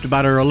 tight-lipped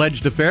about her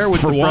alleged affair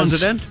with the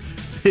president.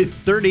 The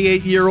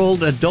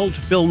 38-year-old adult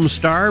film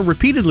star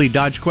repeatedly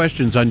dodged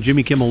questions on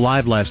Jimmy Kimmel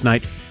Live last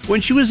night when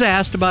she was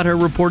asked about her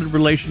reported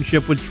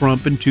relationship with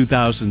Trump in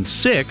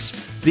 2006.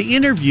 The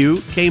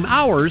interview came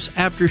hours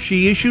after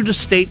she issued a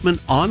statement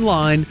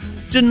online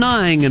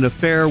denying an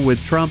affair with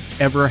Trump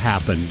ever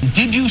happened.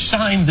 Did you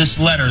sign this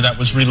letter that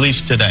was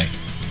released today?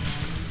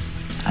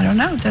 I don't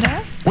know. Did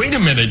I? Wait a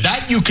minute.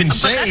 That you can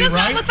say, that does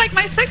right? not look like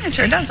my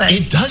signature, does it?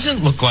 It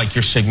doesn't look like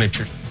your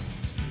signature.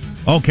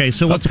 Okay,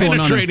 so what's going on?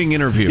 A penetrating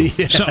interview.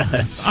 Yes. So,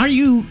 are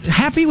you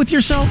happy with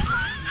yourself?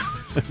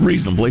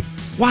 Reasonably.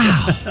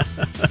 Wow.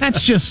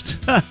 That's just...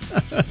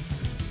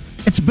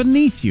 It's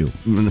beneath you.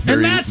 And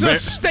that's a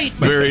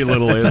statement. Very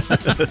little is.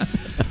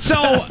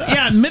 So,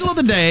 yeah, in the middle of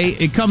the day,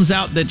 it comes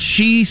out that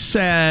she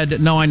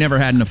said, no, I never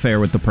had an affair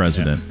with the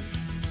president.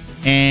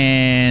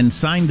 And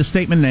signed the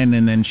statement,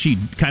 and then she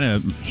kind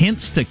of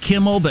hints to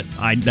Kimmel that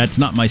that's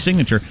not my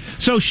signature.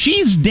 So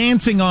she's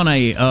dancing on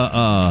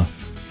a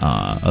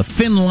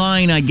thin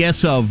line, I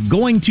guess, of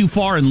going too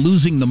far and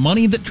losing the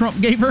money that Trump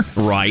gave her.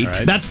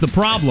 Right. That's the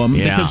problem,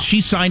 because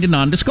she signed a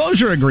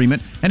non-disclosure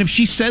agreement, and if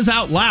she says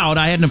out loud,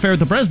 I had an affair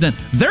with the president,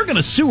 they're going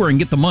to sue her and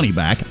get the money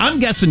back.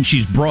 I'm guessing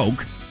she's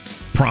broke,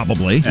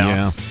 probably.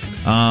 Yeah.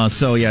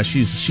 So, yeah,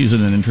 she's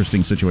in an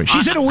interesting situation.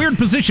 She's in a weird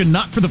position,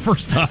 not for the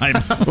first time.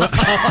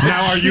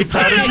 Now are you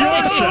proud of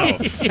yourself?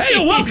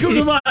 Hey, welcome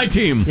to my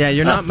team. Yeah,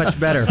 you're not much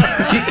better.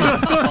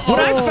 What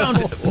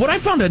I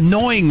found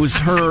annoying was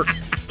her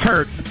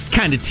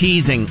kind of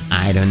teasing.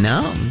 I don't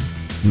know.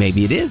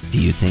 Maybe it is.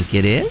 Do you think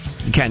it is?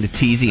 Kind of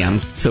teasing.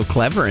 I'm so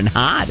clever and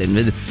hot.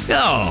 And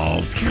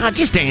oh, God,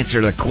 just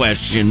answer the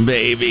question,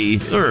 baby.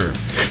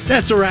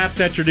 That's a wrap.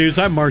 That's your news.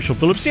 I'm Marshall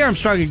Phillips, the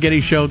Armstrong Getty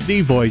Show,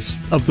 the voice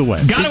of the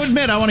West. Gotta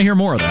admit, I want to hear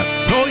more of that.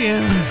 Oh,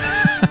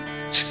 yeah.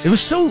 It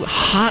was so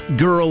hot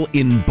girl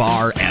in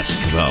bar-esque,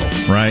 though.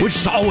 Right. Which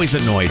has always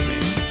annoyed me.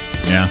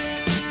 Yeah.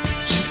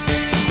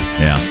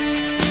 Yeah.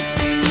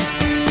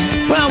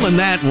 Well, and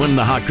that when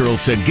the hot girl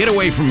said, "Get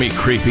away from me,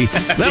 creepy,"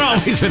 that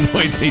always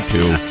annoyed me,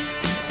 too.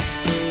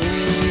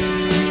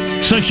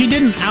 So she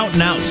didn't out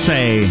and out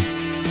say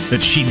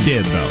that she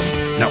did, though?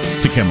 No.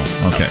 To Kimmel.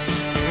 Okay.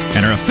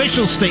 And her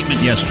official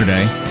statement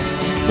yesterday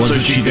was so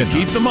that she could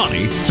keep the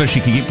money. So she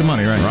could keep the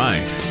money, right?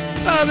 Right.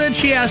 Then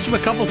she asked him a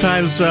couple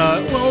times,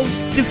 well,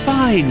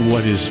 define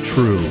what is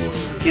true.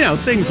 You know,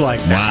 things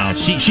like that.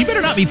 Wow, she better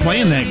not be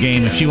playing that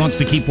game if she wants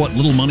to keep what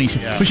little money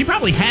but she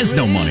probably has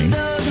no money.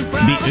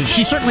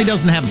 She certainly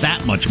doesn't have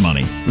that much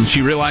money. And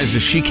she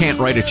realizes she can't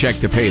write a check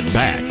to pay it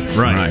back.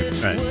 Right.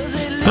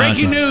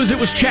 Breaking news, it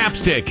was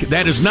chapstick.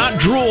 That is not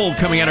drool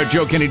coming out of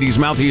Joe Kennedy's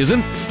mouth. He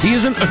isn't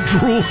a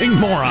drooling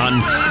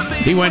moron.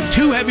 He went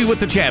too heavy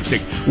with the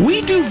chapstick. We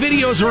do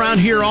videos around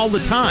here all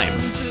the time.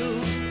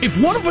 If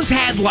one of us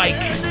had,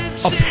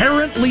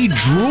 apparently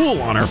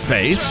drool on her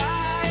face,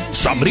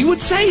 somebody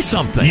would say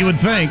something. You would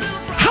think.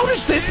 How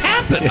does this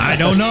happen? I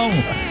don't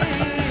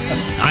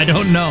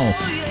know.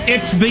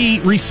 It's the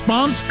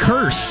response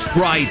curse.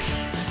 Right.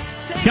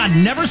 God,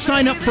 never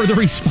sign up for the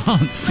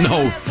response.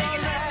 No.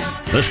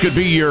 This could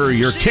be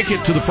your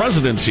ticket to the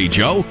presidency,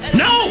 Joe.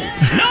 No!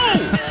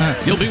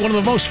 You'll be one of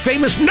the most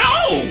famous.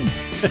 No!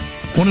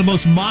 One of the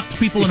most mocked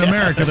people in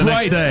America the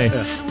next day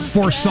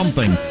for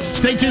something.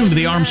 Stay tuned to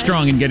the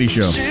Armstrong and Getty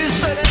Show.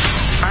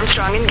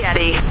 Armstrong and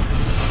Getty.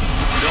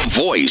 The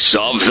voice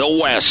of the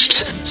West.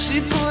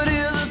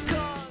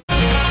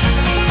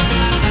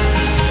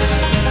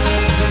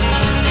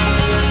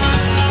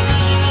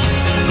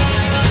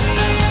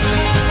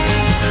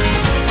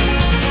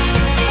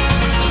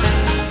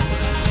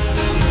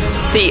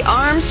 The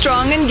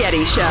Armstrong and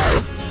Getty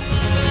Show.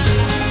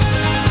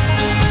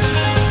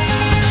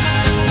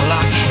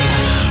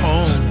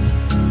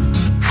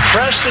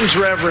 Preston's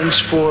reverence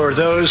for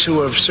those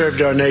who have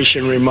served our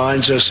nation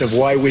reminds us of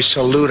why we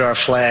salute our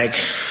flag,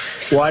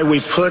 why we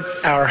put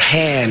our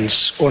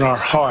hands on our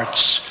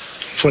hearts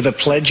for the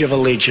Pledge of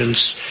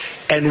Allegiance,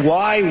 and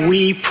why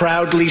we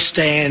proudly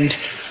stand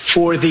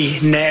for the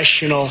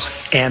national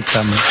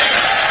anthem.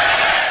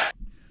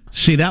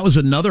 See, that was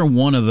another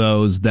one of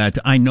those that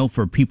I know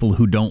for people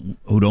who don't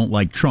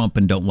like Trump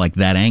and don't like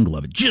that angle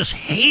of it, just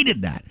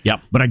hated that.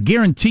 Yep. But I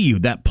guarantee you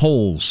that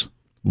polls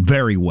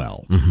very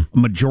well. A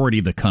majority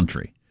of the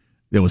country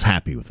that was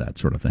happy with that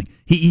sort of thing.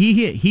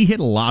 He hit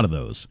a lot of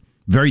those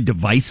very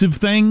divisive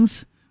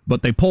things,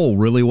 but they poll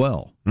really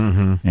well.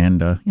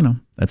 And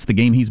that's the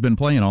game he's been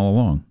playing all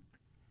along.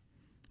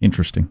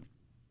 Interesting,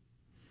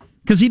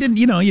 because he didn't.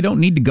 You don't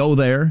need to go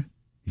there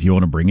if you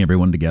want to bring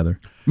everyone together.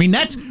 I mean,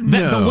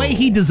 the way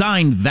he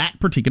designed that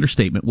particular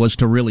statement was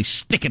to really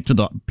stick it to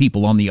the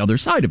people on the other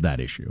side of that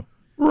issue.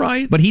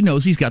 Right. But he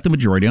knows he's got the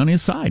majority on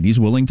his side. He's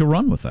willing to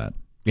run with that.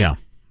 Yeah.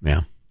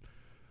 I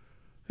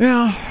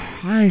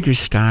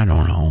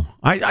don't know.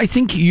 I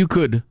think you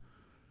could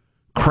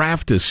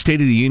craft a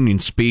State of the Union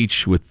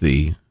speech with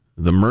the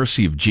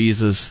mercy of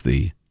Jesus,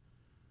 the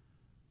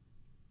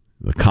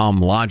calm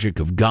logic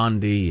of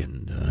Gandhi,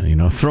 and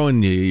throw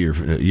in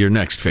your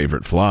next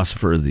favorite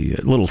philosopher, the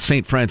little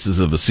St. Francis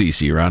of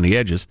Assisi around the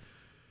edges,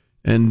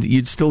 and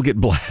you'd still get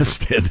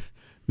blasted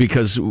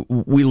because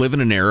we live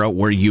in an era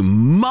where you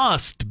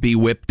must be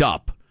whipped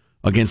up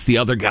against the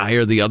other guy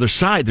or the other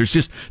side.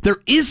 There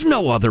is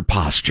no other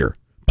posture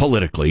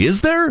politically,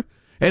 is there?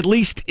 At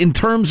least in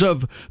terms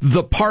of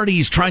the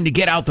parties trying to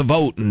get out the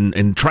vote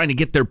and trying to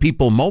get their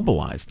people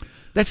mobilized.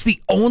 That's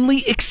the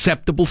only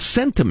acceptable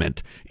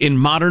sentiment in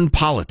modern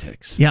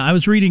politics. Yeah, I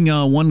was reading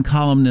one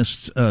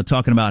columnist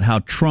talking about how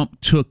Trump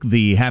took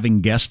the having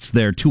guests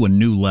there to a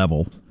new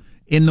level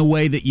in the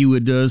way that you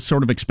would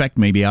sort of expect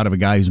maybe out of a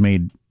guy who's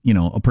made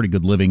a pretty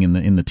good living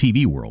in the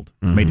TV world,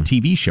 made a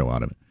TV show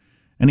out of it.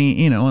 And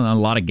he, a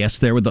lot of guests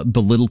there with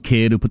the little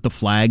kid who put the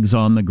flags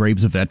on the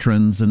graves of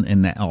veterans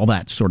and all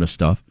that sort of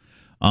stuff.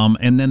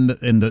 And then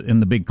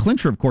the big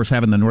clincher, of course,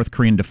 having the North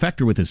Korean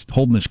defector with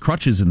holding his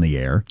crutches in the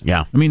air.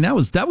 Yeah, I mean that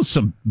was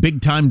some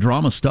big time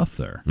drama stuff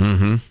there.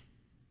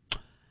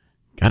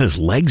 Got his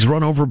legs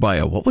run over by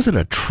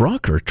a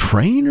truck or a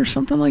train or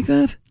something like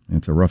that?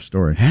 It's a rough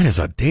story. That is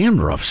a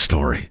damn rough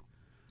story.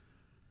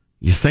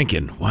 You're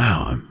thinking,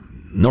 wow,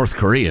 I'm North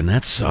Korean,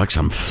 that sucks.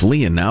 I'm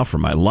fleeing now for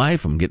my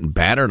life. I'm getting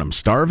battered. I'm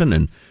starving.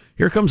 And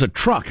here comes a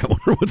truck. I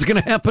wonder what's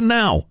going to happen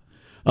now.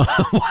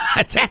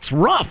 That's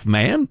rough,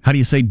 man. How do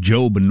you say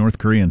Job in North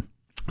Korean?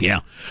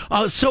 Yeah.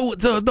 So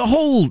the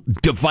whole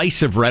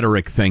divisive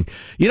rhetoric thing,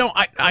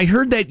 I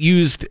heard that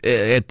used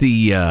at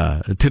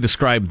to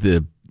describe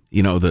the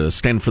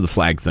stand for the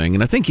flag thing.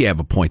 And I think you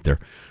have a point there.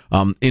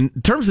 In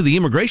terms of the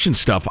immigration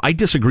stuff, I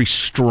disagree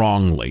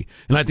strongly.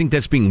 And I think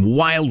that's being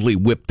wildly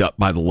whipped up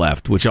by the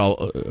left, which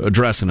I'll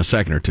address in a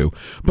second or two.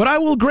 But I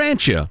will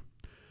grant you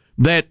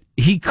that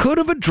he could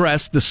have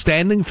addressed the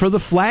standing for the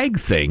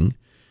flag thing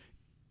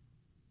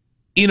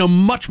in a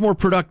much more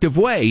productive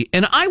way.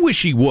 And I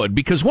wish he would,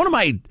 because one of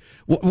my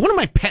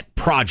pet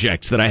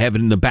projects that I have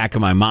in the back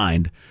of my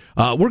mind,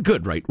 we're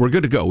good, right? We're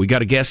good to go. We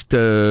got a guest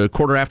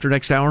quarter after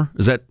next hour.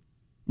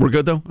 We're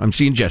good though? I'm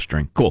seeing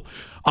gesturing. Cool.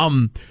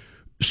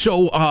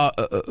 So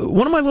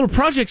one of my little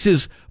projects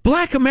is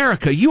Black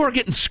America. You are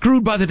getting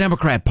screwed by the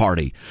Democrat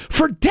Party.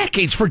 For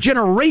decades, for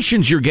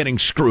generations, you're getting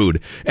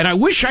screwed. And I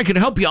wish I could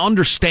help you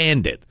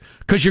understand it.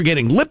 Because you're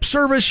getting lip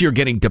service, you're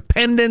getting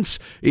dependence,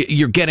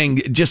 you're getting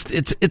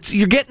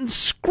you're getting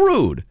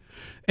screwed.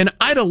 And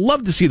I'd have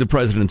loved to see the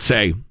president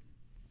say,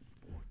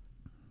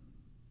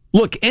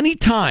 look,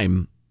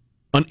 anytime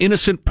an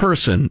innocent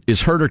person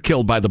is hurt or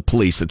killed by the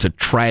police, it's a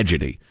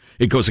tragedy.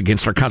 It goes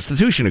against our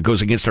Constitution. It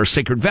goes against our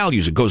sacred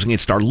values. It goes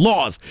against our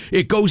laws.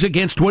 It goes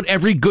against what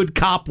every good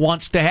cop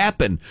wants to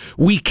happen.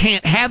 We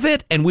can't have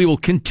it, and we will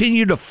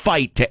continue to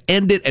fight to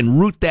end it and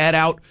root that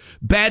out.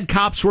 Bad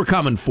cops, we're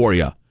coming for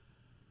you.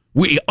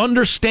 We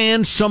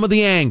understand some of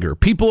the anger.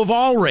 People of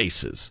all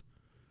races.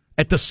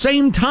 At the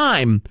same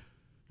time,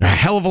 a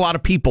hell of a lot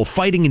of people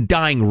fighting and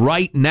dying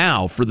right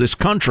now for this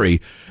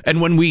country. And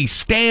when we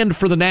stand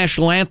for the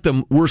national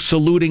anthem, we're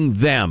saluting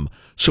them.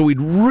 So we'd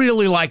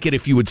really like it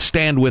if you would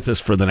stand with us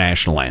for the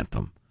national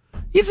anthem.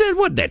 You said,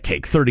 what'd that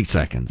take? 30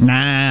 seconds?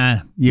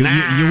 Nah.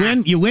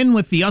 You win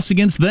with the us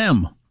against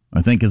them,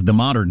 I think is the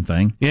modern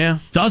thing. Yeah.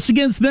 It's us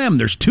against them.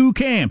 There's two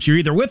camps. You're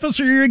either with us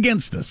or you're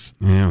against us.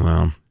 Yeah,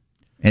 well.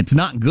 It's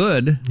not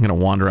good. You're going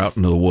to wander out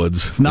into the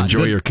woods.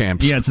 Enjoy your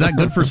camps. Yeah, it's not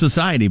good for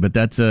society, but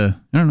that's, I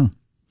don't know.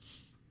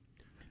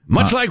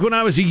 Much like when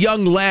I was a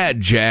young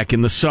lad, Jack, in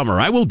the summer.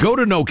 I will go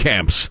to no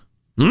camps.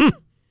 No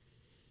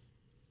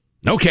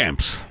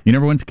camps. You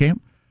never went to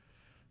camp?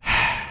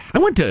 I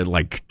went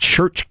to,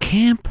 church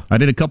camp. I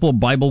did a couple of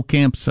Bible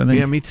camps, I think.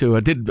 Yeah, me too.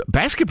 I did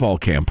basketball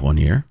camp one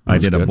year. I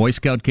did a Boy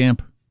Scout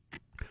camp.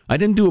 I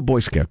didn't do a Boy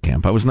Scout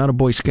camp. I was not a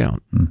Boy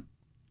Scout.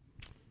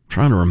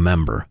 Trying to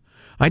remember.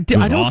 I did.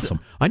 It was awesome.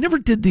 I never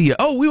did the.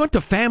 We went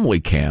to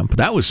family camp.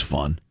 That was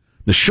fun.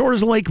 The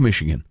shores of Lake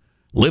Michigan,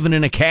 living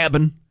in a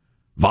cabin,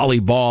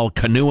 volleyball,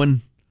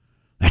 canoeing,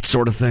 that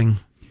sort of thing.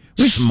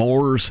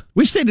 S'mores.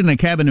 We stayed in a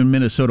cabin in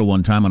Minnesota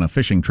one time on a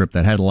fishing trip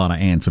that had a lot of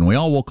ants, and we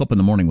all woke up in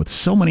the morning with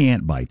so many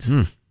ant bites.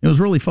 It was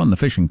really fun, the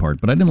fishing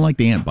part, but I didn't like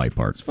the ant bite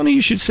part. It's funny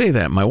you should say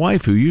that. My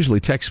wife, who usually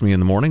texts me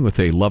in the morning with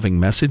a loving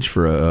message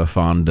for a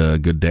fond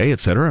good day,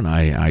 etc., and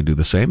I do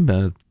the same.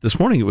 This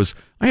morning it was,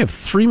 I have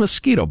 3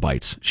 mosquito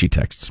bites, she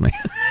texts me.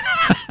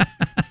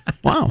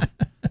 Wow.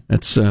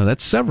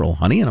 That's several,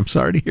 honey, and I'm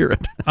sorry to hear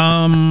it.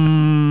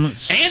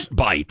 Ant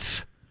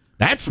bites.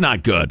 That's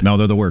not good. No,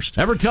 they're the worst.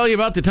 Ever tell you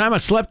about the time I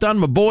slept on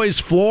my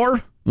boy's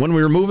floor when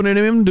we were moving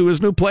him to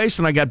his new place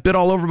and I got bit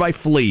all over by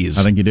fleas?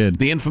 I think you did.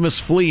 The infamous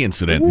flea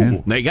incident.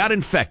 Ooh. They got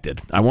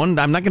infected. I'm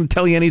not going to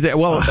tell you anything.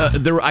 Well,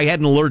 I had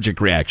an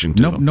allergic reaction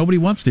to them. Nobody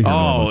wants to hear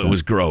about it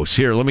was gross.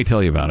 Here, let me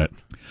tell you about it.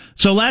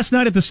 So last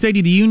night at the State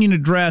of the Union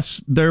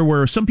address, there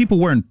were some people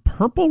wearing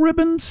purple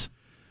ribbons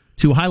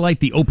to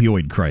highlight the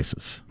opioid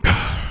crisis.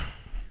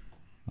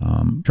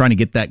 Trying to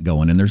get that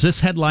going. And there's this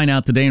headline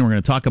out today, and we're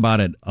going to talk about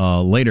it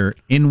later.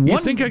 You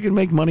think I could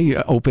make money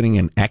opening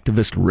an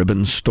activist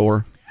ribbon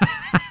store?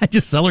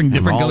 Just selling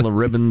different all the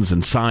ribbons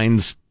and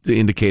signs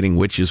indicating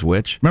which is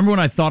which. Remember when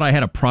I thought I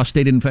had a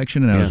prostate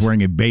infection and I was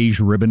wearing a beige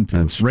ribbon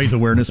to raise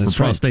awareness for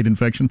prostate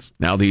infections?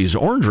 Now these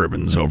orange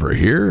ribbons over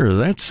here,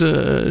 that's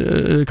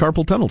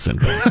carpal tunnel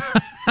syndrome.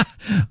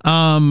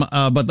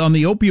 But on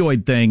the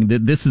opioid thing,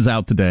 this is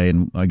out today,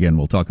 and again,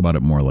 we'll talk about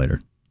it more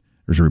later.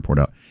 There's a report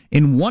out.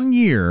 In 1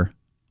 year,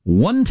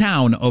 one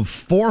town of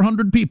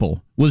 400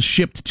 people was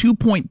shipped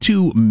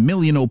 2.2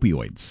 million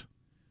opioids,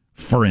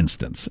 for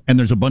instance. And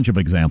there's a bunch of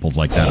examples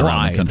like that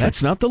around the country.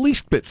 That's not the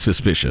least bit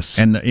suspicious.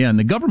 And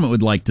the government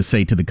would like to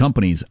say to the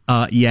companies,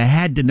 you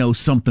had to know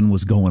something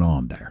was going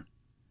on there.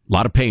 A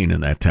lot of pain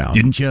in that town.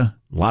 Didn't you? A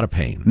lot of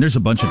pain. And there's a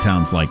bunch of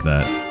towns like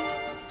that.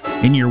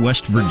 In your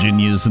West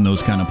Virginias and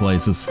those kind of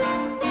places.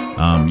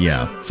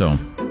 So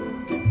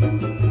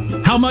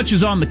how much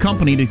is on the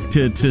company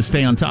to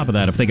stay on top of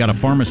that? If they got a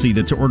pharmacy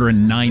that's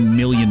ordering 9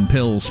 million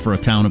pills for a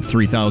town of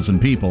 3,000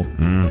 people,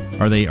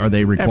 are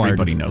they required?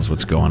 Everybody knows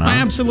what's going on.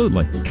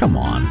 Absolutely. Come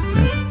on.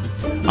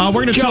 Yeah.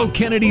 We're gonna Joe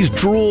Kennedy's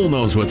drool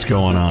knows what's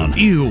going on.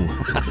 Ew.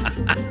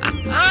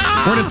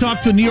 We're going to talk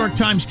to a New York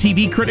Times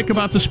TV critic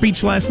about the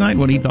speech last night,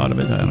 what he thought of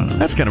it. I don't know.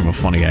 That's kind of a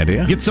funny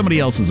idea. Get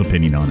somebody else's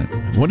opinion on it.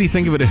 What do you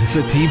think of it as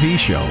a TV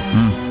show?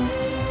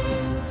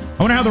 I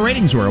wonder how the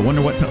ratings were. I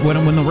wonder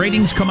when the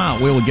ratings come out,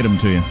 we'll get them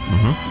to you.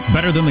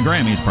 Better than the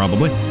Grammys,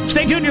 probably.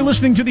 Stay tuned. You're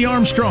listening to the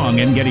Armstrong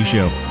and Getty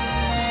Show.